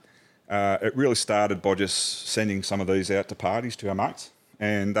it really started by just sending some of these out to parties to our mates,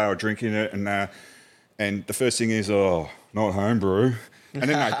 and they were drinking it, and the first thing is, not homebrew. And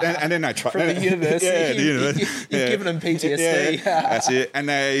then they tried from the university. Yeah, the university. You've given them PTSD. Yeah, that's it. And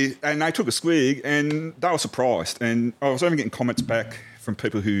they took a swig, and they were surprised. And I was even getting comments back from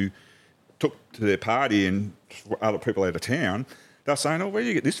people who took to their party and other people out of town. They were saying, "Where do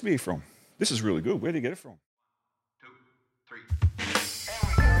you get this beer from? This is really good. Where do you get it from?" 2, 3.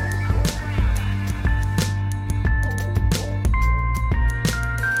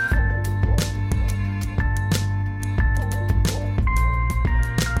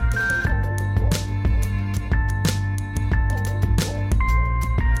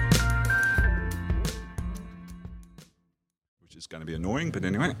 Going to be annoying, but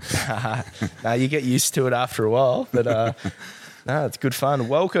anyway. No, you get used to it after a while, but no, it's good fun.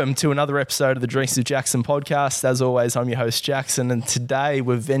 Welcome to another episode of the Drinks with Jackson podcast. As always, I'm your host, Jackson, and today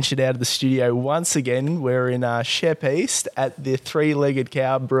we've ventured out of the studio once again. We're in Shep East at the Three-Legged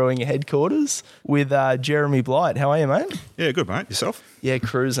Cow Brewing headquarters with Jeramy Blight. How are you, mate? Yeah, good, mate. Yourself? Yeah,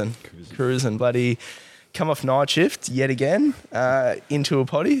 cruising. Bloody come off night shift yet again into a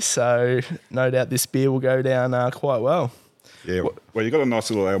potty, so no doubt this beer will go down quite well. Yeah, well, you've got a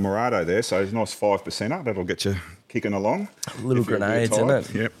nice little El Morado there, so it's a nice 5%er. That'll get you kicking along. Little grenades, isn't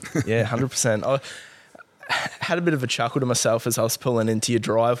it? Yep. Yeah, 100%. I had a bit of a chuckle to myself as I was pulling into your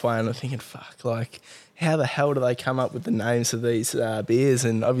driveway and I'm thinking, fuck, like, how the hell do they come up with the names of these beers?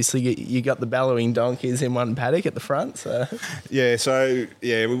 And obviously you got the bellowing donkeys in one paddock at the front. So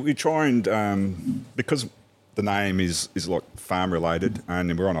we try and, because the name is like farm related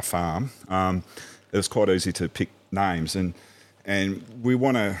and we're on a farm, it was quite easy to pick names and we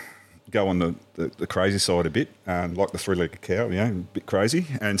want to go on the crazy side a bit, like the Three-Legged Cow, a bit crazy.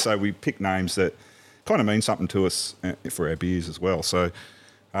 And so we pick names that kind of mean something to us for our beers as well. So,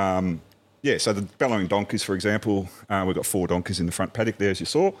 so the Bellowing Donkeys, for example, we've got 4 donkeys in the front paddock there, as you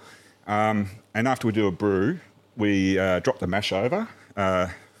saw. And after we do a brew, we drop the mash over,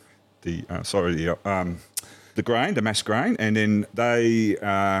 the grain, the mashed grain, and then they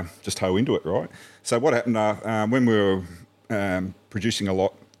just hoe into it, right? So what happened when we were producing a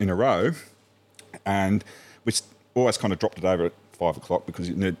lot in a row, and we always kind of dropped it over at 5 o'clock because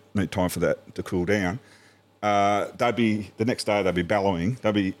you need time for that to cool down. The next day they'd be bellowing,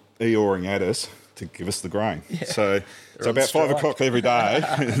 they'd be eoring at us to give us the grain. Yeah. So about 5 o'clock every day.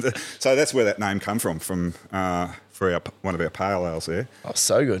 So that's where that name come from for one of our pale ales there. Oh,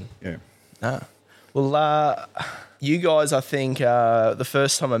 so good. Yeah. Ah. Well, you guys, I think the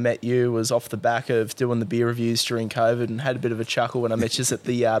first time I met you was off the back of doing the beer reviews during COVID and had a bit of a chuckle when I met you at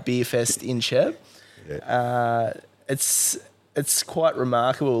the Beer Fest in Shep. Yeah. It's quite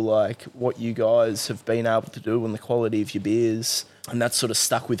remarkable, like, what you guys have been able to do and the quality of your beers, and that sort of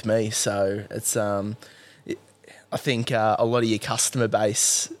stuck with me. So it's, I think a lot of your customer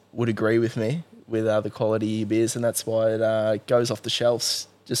base would agree with me with the quality of your beers, and that's why it goes off the shelves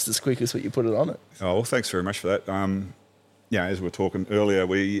just as quick as what you put it on it. Oh, well, thanks very much for that. As we were talking earlier,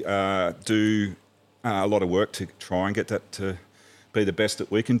 we do a lot of work to try and get that to be the best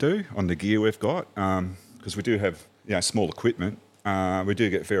that we can do on the gear we've got, because we do have small equipment. We do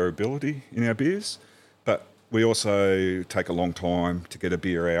get variability in our beers, but we also take a long time to get a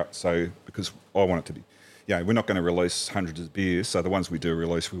beer out. So because I want it to be, we're not going to release hundreds of beers, so the ones we do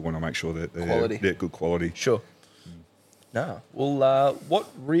release, we want to make sure that they're good quality. Sure. No. Well, what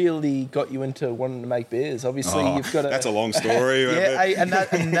really got you into wanting to make beers? Obviously, you've got that's a long story. and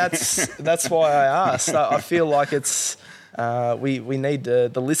that's why I asked. I feel like it's we need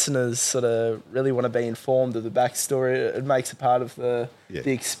the listeners sort of really want to be informed of the backstory. It makes it part of the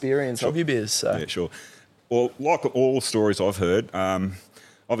experience of your beers. So. Yeah, sure. Well, like all stories I've heard,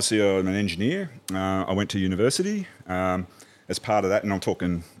 obviously I'm an engineer. I went to university as part of that, and I'm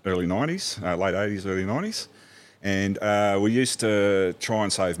talking early 90s, late 80s, early 90s. And we used to try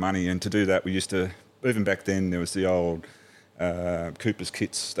and save money, and to do that we used to, even back then there was the old Cooper's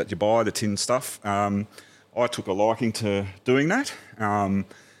kits that you buy, the tin stuff. I took a liking to doing that, and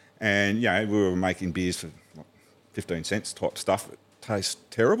we were making beers for 15 cents type stuff. It tastes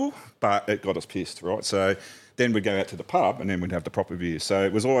terrible, but it got us pissed, right? So then we'd go out to the pub and then we'd have the proper beer. So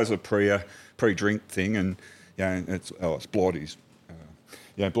it was always a pre-drink thing, and it's Blighty's.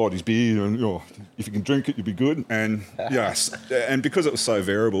 Blighty's beer, and if you can drink it, you'll be good. And and because it was so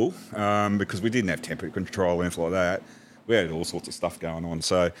variable, because we didn't have temperature control or anything like that, we had all sorts of stuff going on.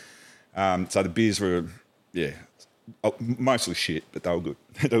 So, so the beers were, mostly shit, but they were good.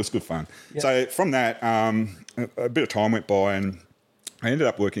 That was good fun. Yep. So from that, a bit of time went by, and I ended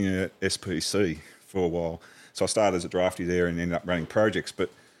up working at SPC for a while. So I started as a drafty there and ended up running projects. But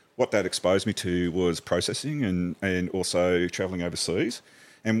what that exposed me to was processing and also travelling overseas.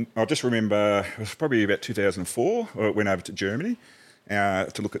 And I just remember it was probably about 2004. I went over to Germany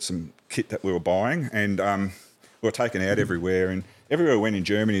to look at some kit that we were buying, and we were taken out everywhere. And everywhere we went in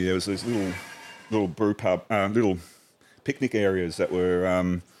Germany, there was these little brew pub, little picnic areas that were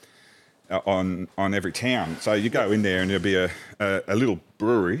on every town. So you go in there and there'll be a little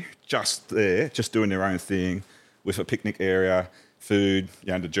brewery just there, just doing their own thing with a picnic area, food,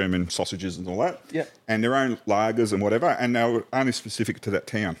 the German sausages and all that, and their own lagers and whatever, and they were only specific to that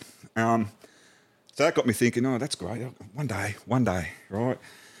town. So that got me thinking, oh, that's great. One day, right?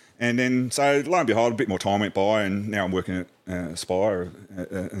 And then, so lo and behold, a bit more time went by, and now I'm working at Spire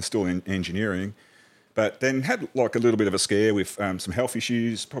and still in engineering. But then had like a little bit of a scare with some health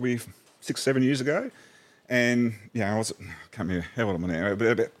issues probably 6-7 years ago. And, I was, I can't remember how old am I now, but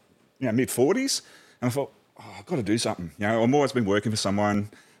about mid-40s. And I thought, I've got to do something. I've always been working for someone,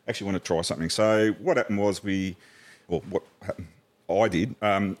 actually want to try something. So what happened was I did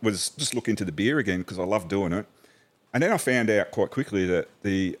was just look into the beer again because I love doing it. And then I found out quite quickly that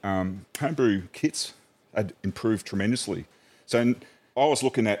the homebrew kits had improved tremendously. So I was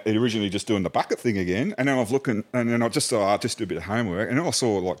looking at it originally just doing the bucket thing again, and then I was looking, and then I just thought, I'll just do a bit of homework, and then I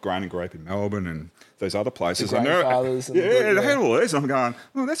saw like Grain and Grape in Melbourne and those other places. The grandfathers. They had all these. And I'm going,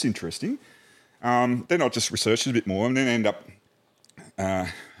 oh, that's interesting. Then I just researched it a bit more, and then end up,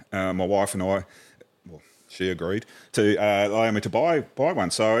 my wife and I, she agreed to allow me to buy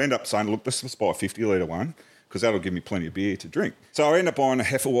one. So I end up saying, look, let's buy a 50-litre one, because that'll give me plenty of beer to drink. So I ended up buying a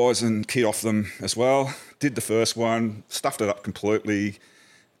Hefeweizen kit off them as well. Did the first one, stuffed it up completely.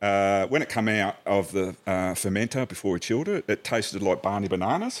 When it came out of the fermenter before we chilled it, it tasted like Barney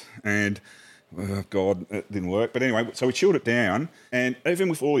bananas, and oh God, it didn't work. But anyway, so we chilled it down, and even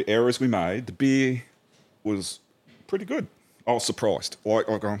with all the errors we made, the beer was pretty good. I was surprised. I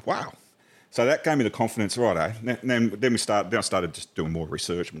going, wow. So that gave me the confidence, right? Then I started just doing more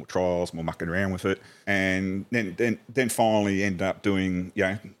research, more trials, more mucking around with it, and then finally ended up doing,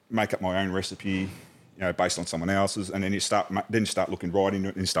 make up my own recipe, based on someone else's, and then you start looking right into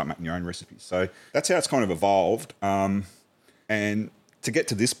it and you start making your own recipes. So that's how it's kind of evolved. And to get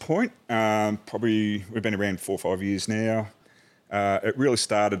to this point, probably we've been around 4 or 5 years now. It really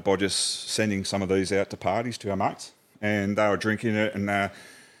started by just sending some of these out to parties to our mates, and they were drinking it,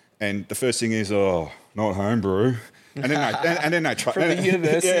 and the first thing is, not homebrew. And then they tried. From the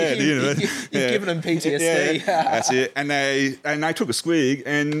university. The university. You've given them PTSD. That's it. And they took a swig,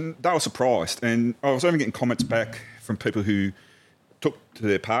 and they were surprised. And I was even getting comments back from people who took to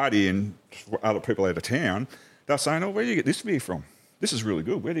their party and other people out of town. They were saying, where do you get this beer from? This is really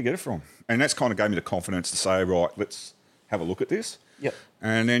good. Where do you get it from? And that's kind of gave me the confidence to say, right, let's have a look at this. Yep.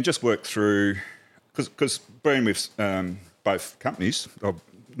 And then just work through, because being with both companies, I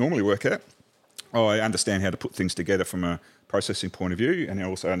normally work at, I understand how to put things together from a processing point of view, and I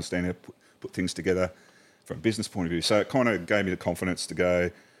also understand how to put things together from a business point of view. So it kind of gave me the confidence to go,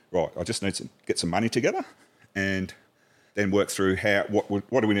 right, I just need to get some money together and then work through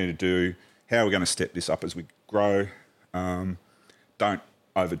what do we need to do, how are we going to step this up as we grow, don't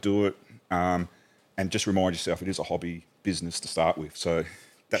overdo it, and just remind yourself it is a hobby business to start with. So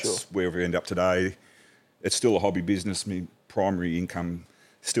that's where we end up today. It's still a hobby business. My primary income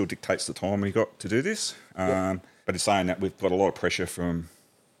still dictates the time we got to do this. But it's saying that we've got a lot of pressure from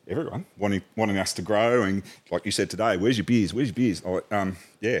everyone wanting us to grow. And like you said today, where's your beers? We're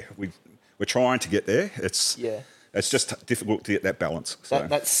trying to get there. It's just difficult to get that balance. So.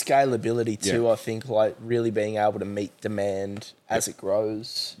 That scalability too, I think, like really being able to meet demand as it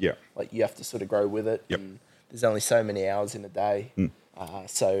grows. Yeah. Like you have to sort of grow with it. Yep. And there's only so many hours in a day.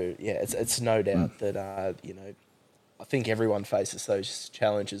 It's no doubt that, I think everyone faces those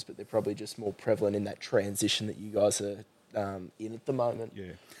challenges, but they're probably just more prevalent in that transition that you guys are in at the moment.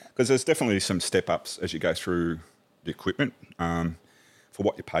 Yeah, because there's definitely some step-ups as you go through the equipment for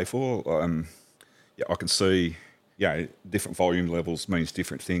what you pay for. I can see, different volume levels means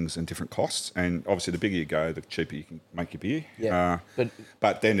different things and different costs. And obviously the bigger you go, the cheaper you can make your beer. Yeah,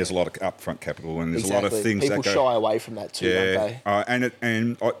 but then there's a lot of upfront capital and there's a lot of things people that go... shy away from that too, don't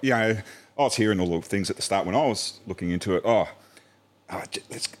they? I was hearing all the things at the start when I was looking into it.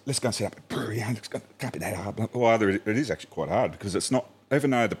 Let's go and set up a brewery. It can't be that hard. Well, it is actually quite hard because it's not. Even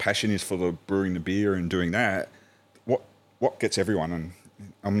though the passion is for the brewing the beer and doing that, what gets everyone, and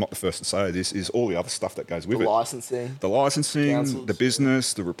I'm not the first to say this, is all the other stuff that goes with it. The licensing, councils, the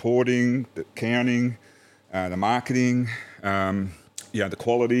business, the reporting, the accounting, the marketing, the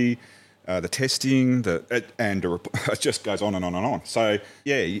quality. The testing, it just goes on and on and on. So,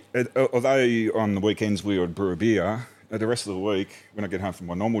 although on the weekends we would brew a beer, the rest of the week, when I get home from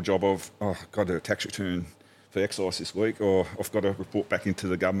my normal job of, I've got a tax return for excise this week, or I've got to report back into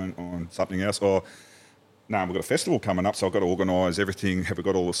the government on something else, or no, we've got a festival coming up, so I've got to organise everything. Have we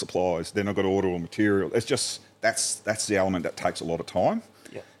got all the supplies? Then I've got to order all material. It's just that's the element that takes a lot of time.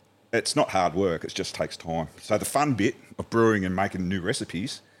 Yep. It's not hard work. It just takes time. So the fun bit of brewing and making new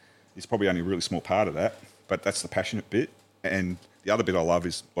recipes is probably only a really small part of that, but that's the passionate bit. And the other bit I love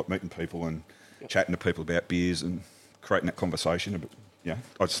is like meeting people and chatting to people about beers and creating that conversation. But yeah,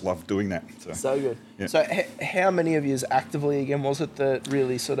 I just love doing that. So good. Yeah. So how many of you actively again was it that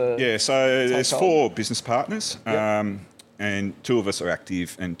really sort of? Yeah, so there's 4 business partners, Yep. and 2 of us are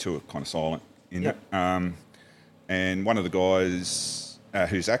active and 2 are kind of silent in Yep. it. And one of the guys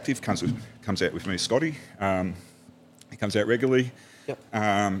who's active comes out with me, Scotty. He comes out regularly. Yep.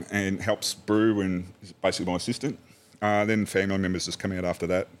 And helps brew and is basically my assistant. Then family members just come out after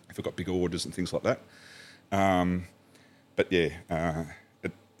that if we've got big orders and things like that. But yeah,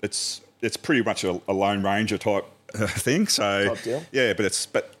 it's pretty much a Lone Ranger type thing. So Type deal. yeah,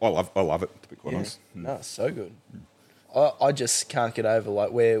 but I love it, to be quite honest. No, so good. I just can't get over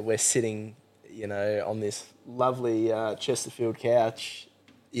like we're sitting, on this lovely Chesterfield couch.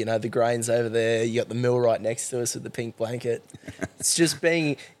 The grain's over there. You got the mill right next to us with the pink blanket. It's just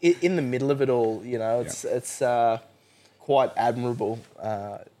being in the middle of it all. It's quite admirable.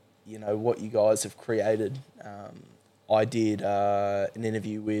 What you guys have created. I did an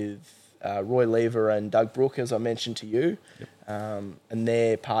interview with Roy Lever and Doug Brook, as I mentioned to you, and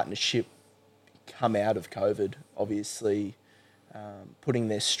their partnership come out of COVID. Obviously, putting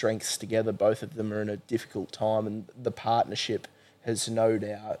their strengths together. Both of them are in a difficult time, and the partnership has no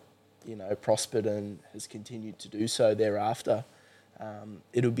doubt, prospered and has continued to do so thereafter.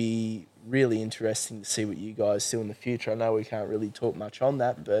 It'll be really interesting to see what you guys do in the future. I know we can't really talk much on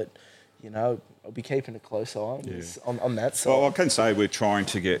that, but, I'll be keeping a close eye on that side. Well, I can say we're trying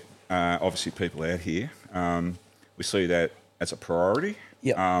to get, obviously, people out here. We see that as a priority.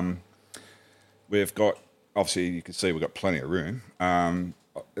 Yep. We've got, obviously, you can see we've got plenty of room.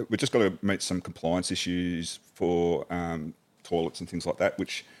 We've just got to meet some compliance issues for toilets and things like that,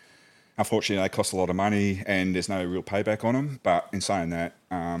 which unfortunately they cost a lot of money and there's no real payback on them. But in saying that,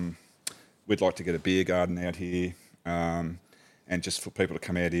 we'd like to get a beer garden out here, and just for people to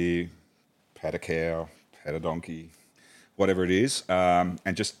come out here, pat a cow, pat a donkey, whatever it is, and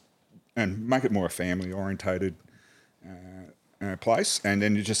make it more a family orientated place. And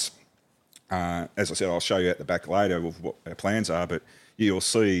then you just, as I said, I'll show you at the back later of what our plans are, but you'll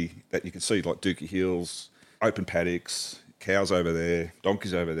see that you can see like Dookie Hills, open paddocks, cows over there,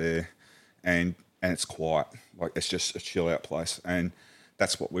 donkeys over there, and it's quiet. Like it's just a chill out place, and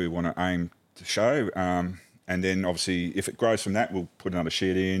that's what we want to aim to show. And then obviously, if it grows from that, we'll put another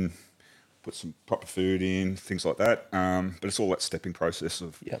shed in, put some proper food in, things like that. But it's all that stepping process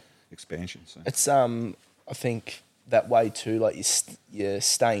of expansion. So it's I think that way too. Like you're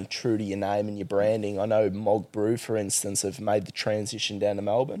staying true to your name and your branding. I know Mog Brew, for instance, have made the transition down to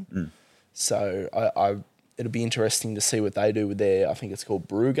Melbourne. So it'll be interesting to see what they do with their, I think it's called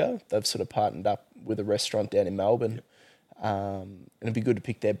Brewger. They've sort of partnered up with a restaurant down in Melbourne. And it'd be good to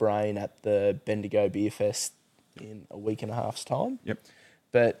pick their brain at the Bendigo Beer Fest in a week and a half's time. Yep.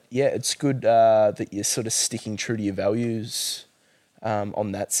 But yeah, it's good that you're sort of sticking true to your values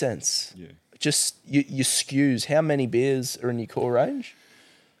on that sense. Yeah. Just your SKUs, how many beers are in your core range?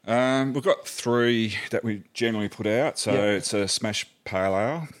 We've got 3 that we generally put out. So it's a Smash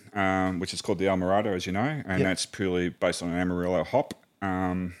Pale Ale, which is called the Almirado, as you know, and that's purely based on an Amarillo hop.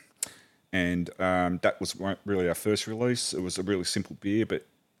 And that was really our first release. It was a really simple beer, but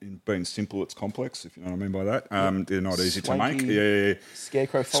in being simple, it's complex, if you know what I mean by that. They're not easy to make. Yeah.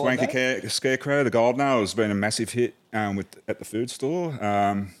 Scarecrow Scarecrow, the Golden Ale, has been a massive hit at the food store,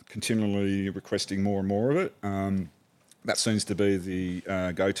 continually requesting more and more of it. That seems to be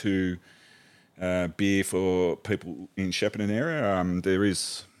the go-to beer for people in Shepparton area. There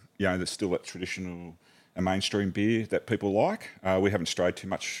is, there's still that traditional mainstream beer that people like. We haven't strayed too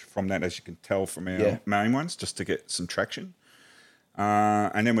much from that, as you can tell from our main ones, just to get some traction.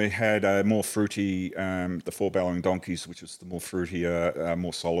 And then we had a more fruity, the 4 Bellowing Donkeys, which was the more fruity,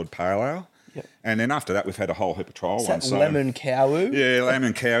 more solid pale ale. Yep. And then after that, we've had a whole heap of trial ones. Lemon Cow. Yeah,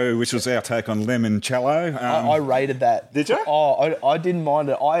 Lemon Cow, which was our take on Lemon Cello. I rated that. Did you? Oh, I didn't mind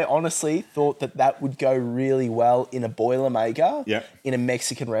it. I honestly thought that would go really well in a Boilermaker in a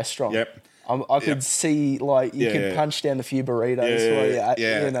Mexican restaurant. Yep. I could see you could punch down a few burritos.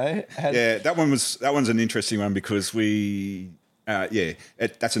 That one's an interesting one because we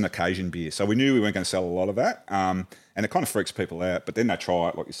That's an occasion beer. So we knew we weren't going to sell a lot of that, and it kind of freaks people out. But then they try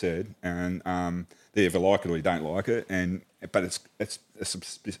it, like you said, and they either like it or you don't like it. But it's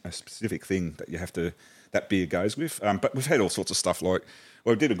a specific thing that beer goes with. But we've had all sorts of stuff like,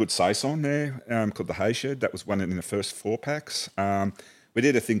 we did a good saison there called the Hay Shed. That was one in the first 4 packs. We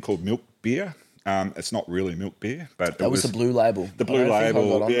did a thing called milk beer. It's not really milk beer, but that was the blue label. The blue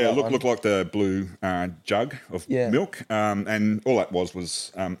label, looked like the blue jug of milk, and all that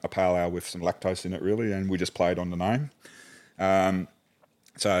was a pale ale with some lactose in it, really, and we just played on the name. That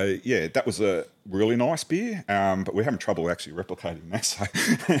was a really nice beer, but we're having trouble actually replicating that. So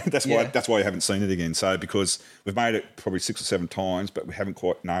that's why you haven't seen it again. So because we've made it probably 6 or 7 times, but we haven't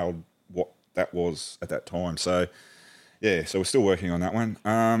quite nailed what that was at that time. So so we're still working on that one.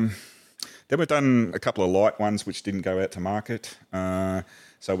 Then we've done a couple of light ones which didn't go out to market.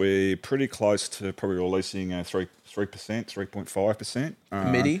 So we're pretty close to probably releasing 3%,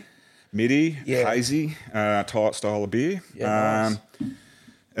 3.5%. Midi, hazy type style of beer. Nice.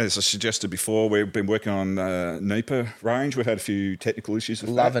 As I suggested before, we've been working on the NEPA range. We've had a few technical issues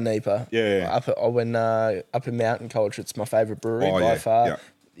with Love that. a NEPA. Yeah. Up in Mountain Culture, it's my favourite brewery by far. Yeah.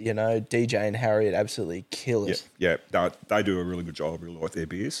 You know, DJ and Harriet absolutely kill it. Yeah, they do a really good job. I really like their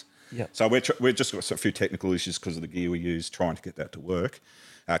beers. Yeah. So we've just got a few technical issues because of the gear we use, trying to get that to work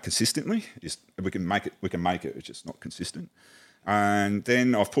consistently. We can make it. It's just not consistent. And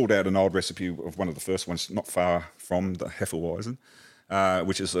then I've pulled out an old recipe of one of the first ones, not far from the Hefeweizen,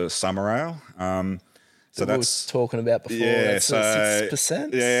 which is a summer ale. So we were talking about before. Yeah, that's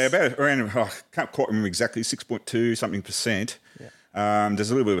 6%. Yeah, about around. I can't quite remember exactly, 6.2 something percent. Yeah.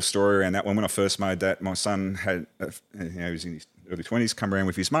 There's a little bit of a story around that one. When I first made that, my son he was in his early 20s, come around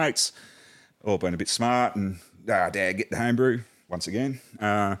with his mates, all been a bit smart, and Dad, get the homebrew once again.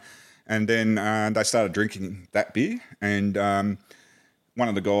 And then they started drinking that beer, and one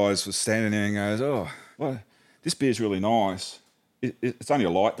of the guys was standing there and goes, "Oh, well, this beer's really nice. It's only a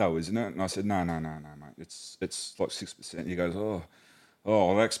light though, isn't it?" And I said, "No, mate. It's like 6%." He goes, "Oh,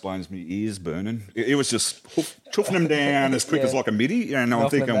 well, that explains me ears burning." It was just chuffing them down as quick as like a midi, and I'm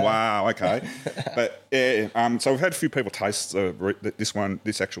thinking, wow, okay. But so we've had a few people taste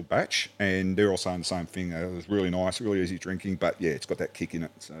this actual batch, and they're all saying the same thing. It was really nice, really easy drinking, but it's got that kick in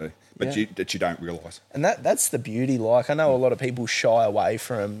it. So, that you don't realise. And that's the beauty. Like, I know a lot of people shy away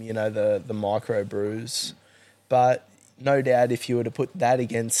from the micro brews, but no doubt if you were to put that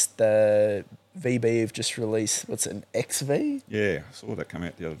against the VB have just released, what's it, an XV? Yeah, I saw that come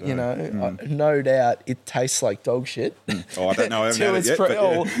out the other day. No doubt it tastes like dog shit. Oh, I don't know. I haven't had it yet.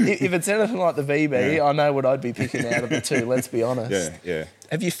 If it's anything like the VB, I know what I'd be picking out of the two, let's be honest. Yeah.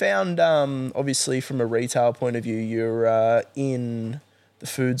 Have you found, obviously from a retail point of view, you're in the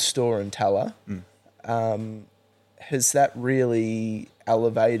food store in Talla. Has that really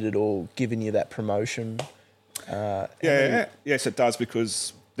elevated or given you that promotion? Yes, it does,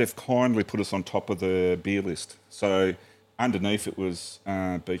 because they've kindly put us on top of the beer list. So underneath it was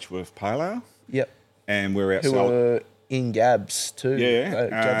Beechworth Pale Ale. Yep. And we're outselling. Who were in Gabs too. Yeah.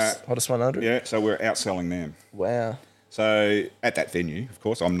 Gabs Hottest 100. Yeah, so we're outselling them. Wow. So at that venue, of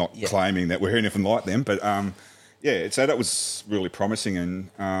course, I'm not claiming that we're anything like them, but so that was really promising. And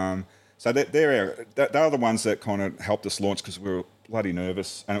so they're the ones that kind of helped us launch, because we were bloody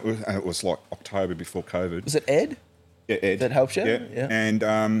nervous. And it was like October before COVID. Was it Ed? Yeah, Ed. That helped you? Yeah. And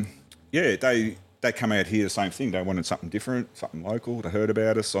they come out here, the same thing. They wanted something different, something local. They heard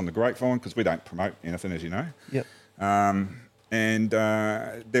about us on the grapevine, because we don't promote anything, as you know. Yep. Then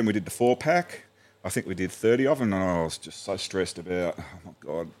we did the 4-pack. I think we did 30 of them, and I was just so stressed about, oh my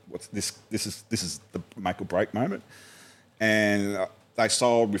God, what's this? This is the make or break moment. And they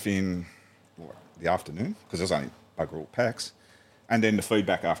sold within the afternoon, because there's only bugger all packs. And then the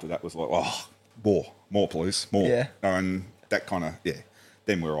feedback after that was like, oh, more please, more. Yeah. And that kind of,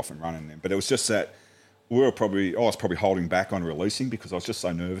 then we were off and running then. But it was just that I was probably holding back on releasing, because I was just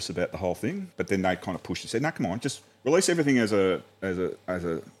so nervous about the whole thing. But then they kind of pushed and said, no, come on, just release everything as a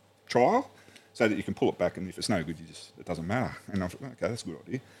trial, so that you can pull it back, and if it's no good, it doesn't matter. And I thought, okay, that's a good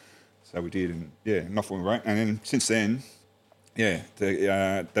idea. So we did, and off we went. And then since then, they've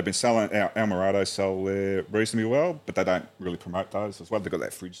been selling, our Murados sell there reasonably well, but they don't really promote those as well. They've got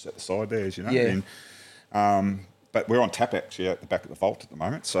that fridge at the side there, as you know. Yeah. And, but we're on tap actually at the back of the vault at the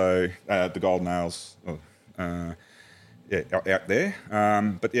moment. So the Golden Ales, out there.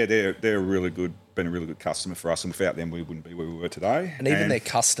 But they're a really good been a really good customer for us, and without them, we wouldn't be where we were today. And even their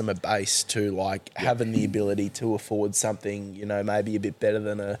customer base too, like having the ability to afford something, maybe a bit better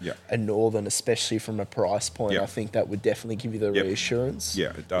than a Northern, especially from a price point. I think that would definitely give you the reassurance. Yeah,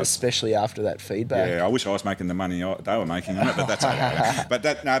 it does. Especially after that feedback. Yeah, I wish I was making the money they were making on it, but that's okay.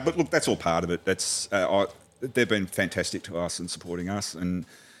 But look, that's all part of it. That's they've been fantastic to us and supporting us, and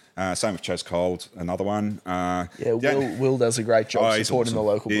same with Chaz Cold, another one. Will does a great job supporting the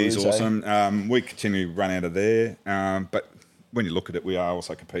local brews. He's awesome. We continue to run out of there, but when you look at it, we are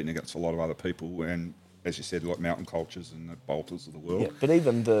also competing against a lot of other people, and as you said, like Mountain Cultures and the Bolters of the world. Yeah, but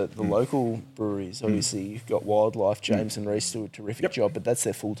even the local breweries, obviously you've got Wildlife, James and Reese do a terrific job, but that's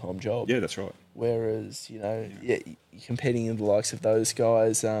their full-time job. Yeah, that's right. Whereas, you're competing in the likes of those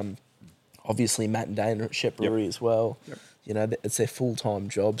guys, obviously Matt and Dana at Shep Brewery as well. Yep. It's their full-time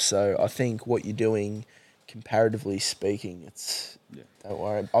job. So I think what you're doing, comparatively speaking, don't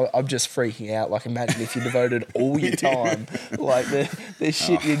worry. I'm just freaking out. Like, imagine if you devoted all your time, like the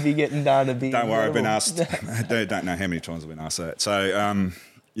shit you'd be getting done. Don't worry, I've been asked. I don't know how many times I've been asked that. So,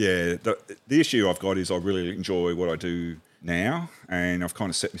 the issue I've got is I really enjoy what I do now, and I've kind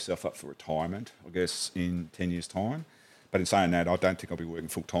of set myself up for retirement, I guess, in 10 years' time. But in saying that, I don't think I'll be working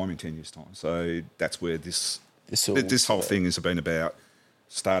full-time in 10 years' time. So that's where this whole thing has been about: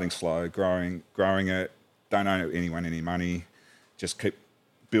 starting slow, growing it, don't owe anyone any money, just keep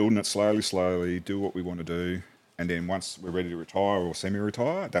building it slowly, do what we want to do, and then once we're ready to retire or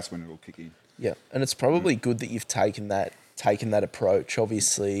semi-retire, that's when it'll kick in. Yeah, and it's probably good that you've taken that approach.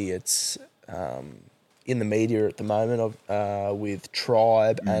 Obviously, it's in the media at the moment with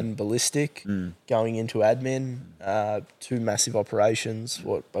Tribe and Ballistic going into admin, two massive operations,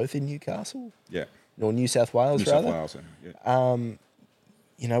 both in Newcastle? Yeah. Or New South Wales, rather? New South Wales,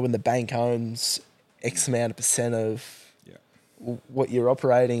 yeah. When the bank owns X amount of percent of what you're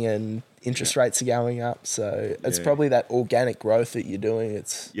operating and interest rates are going up. So it's probably that organic growth that you're doing.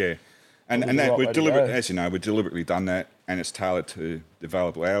 And that we've deliberately, as you know, we've deliberately done that, and it's tailored to the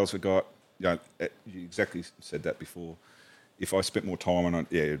available hours we've got. You exactly said that before. If I spent more time on it,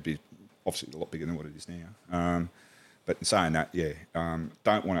 it'd be obviously a lot bigger than what it is now. But in saying that,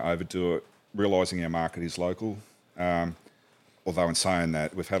 don't want to overdo it, realising our market is local. Although in saying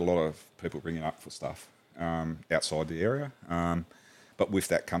that, we've had a lot of people ringing up for stuff outside the area. But with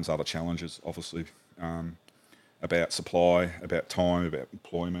that comes other challenges, obviously, about supply, about time, about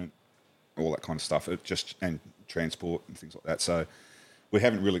employment, all that kind of stuff, and transport and things like that. So we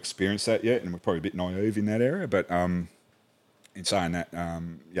haven't really experienced that yet, and we're probably a bit naive in that area. But in saying that,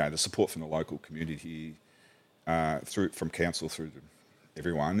 the support from the local community from council through to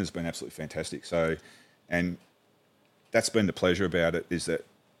everyone has been absolutely fantastic. So, and that's been the pleasure about it, is that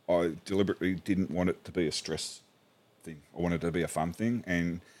I deliberately didn't want it to be a stress thing. I wanted it to be a fun thing,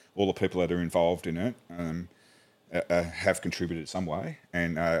 and all the people that are involved in it have contributed some way.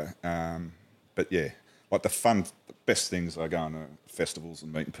 And like the best things are going to festivals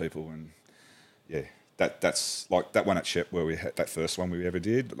and meeting people, and that's like that one at Shep where we had that first one we ever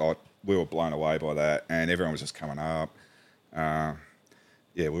did. Like, we were blown away by that, and everyone was just coming up.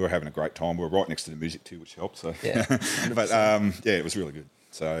 We were having a great time. We were right next to the music too, which helped. So, but it was really good.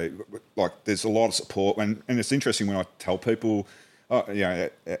 So, like, there's a lot of support, and it's interesting when I tell people,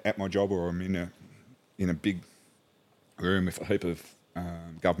 at my job, or I'm in a big room with a heap of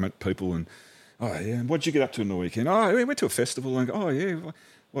government people, and what'd you get up to on the weekend? Oh, we went to a festival, and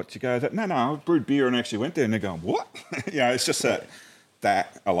what'd you go? No, I brewed beer and actually went there, and they're going, what? It's just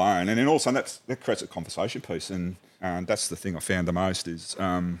that alone, and then also that creates a conversation piece, and that's the thing I found the most is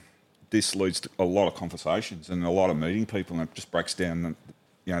this leads to a lot of conversations and a lot of meeting people, and it just breaks down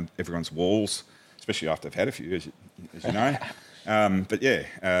everyone's walls, especially after they've had a few, as you know.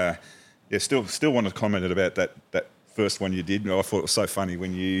 Still wanted to comment about that first one you did. I thought it was so funny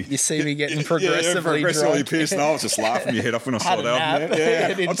when you see me getting progressively pissed, and I was just laughing your head off when I saw it. I'm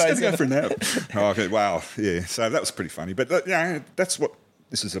just going to go for a nap. Okay, wow, yeah. So that was pretty funny, but that's what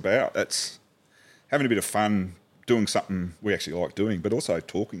this is about. That's having a bit of fun, doing something we actually like doing, but also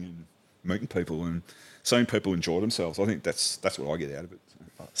talking and meeting people and seeing people enjoy themselves. I think that's what I get out of it.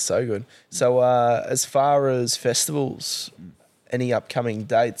 So good. So as far as festivals, any upcoming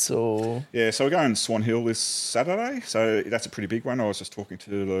dates or? Yeah, so we're going Swan Hill this Saturday. So that's a pretty big one. I was just talking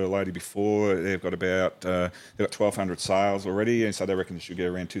to the lady before. They've got about 1,200 sales already, and so they reckon they should get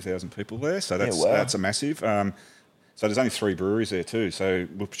around 2,000 people there. So that's a massive. So there's only 3 breweries there too. So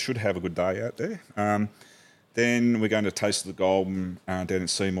we should have a good day out there. Then we're going to Taste of the Golden down in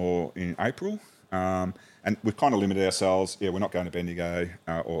Seymour in April. And we've kind of limited ourselves. Yeah, we're not going to Bendigo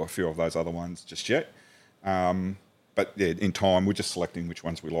or a few of those other ones just yet. but yeah, in time, we're just selecting which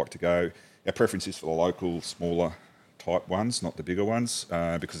ones we like to go. Our preference is for the local, smaller type ones, not the bigger ones,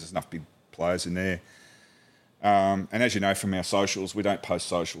 because there's enough big players in there. And as you know from our socials, we don't post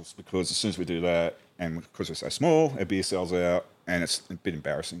socials because as soon as we do that, and because we're so small, our beer sells out, and it's a bit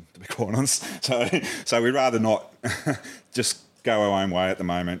embarrassing, to be quite honest. So we'd rather not just go our own way at the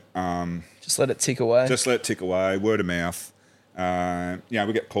moment. Just let it tick away. Just let it tick away, word of mouth.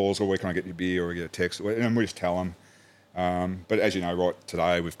 We get calls, or where can I get your beer, or we get a text, and we just tell them. But as you know, right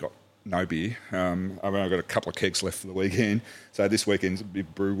today, we've got no beer. I've got a couple of kegs left for the weekend. So this weekend's a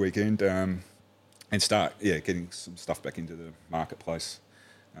big brew weekend. And start, getting some stuff back into the marketplace,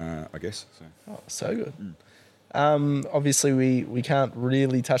 I guess. So good. Obviously, we can't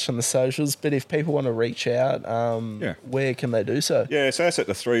really touch on the socials, but if people want to reach out, where can they do so? Yeah, so that's at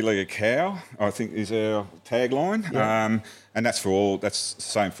the Three-Legged Cow, I think is our tagline. Yeah. And that's that's the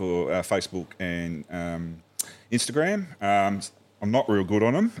same for Facebook and Instagram. I'm not real good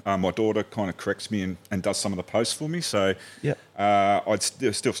on them. My daughter kind of corrects me and does some of the posts for me. So I'd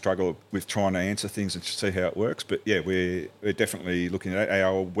still struggle with trying to answer things and see how it works. But yeah, we're definitely looking at it.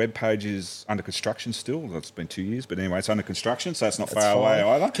 Our webpage is under construction still. It's been 2 years, but anyway, it's under construction, so it's not far away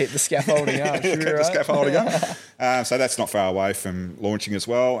either. Keep the scaffolding up. Keep the scaffolding up. So that's not far away from launching as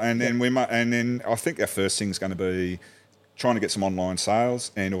well. And then I think our first thing is going to be trying to get some online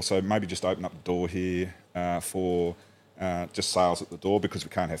sales, and also maybe just open up the door here for just sales at the door, because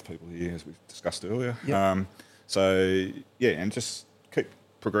we can't have people here, as we've discussed earlier. Yep. And just keep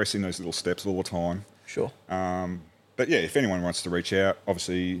progressing those little steps all the time. Sure. But yeah, if anyone wants to reach out,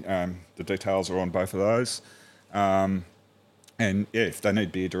 obviously the details are on both of those. And yeah, if they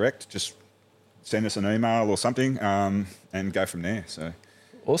need beer direct, just send us an email or something, and go from there. So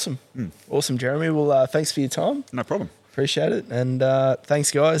awesome. Awesome, Jeremy. Well, thanks for your time. No problem. Appreciate it. And thanks,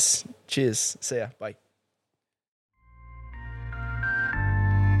 guys. Cheers. See ya. Bye.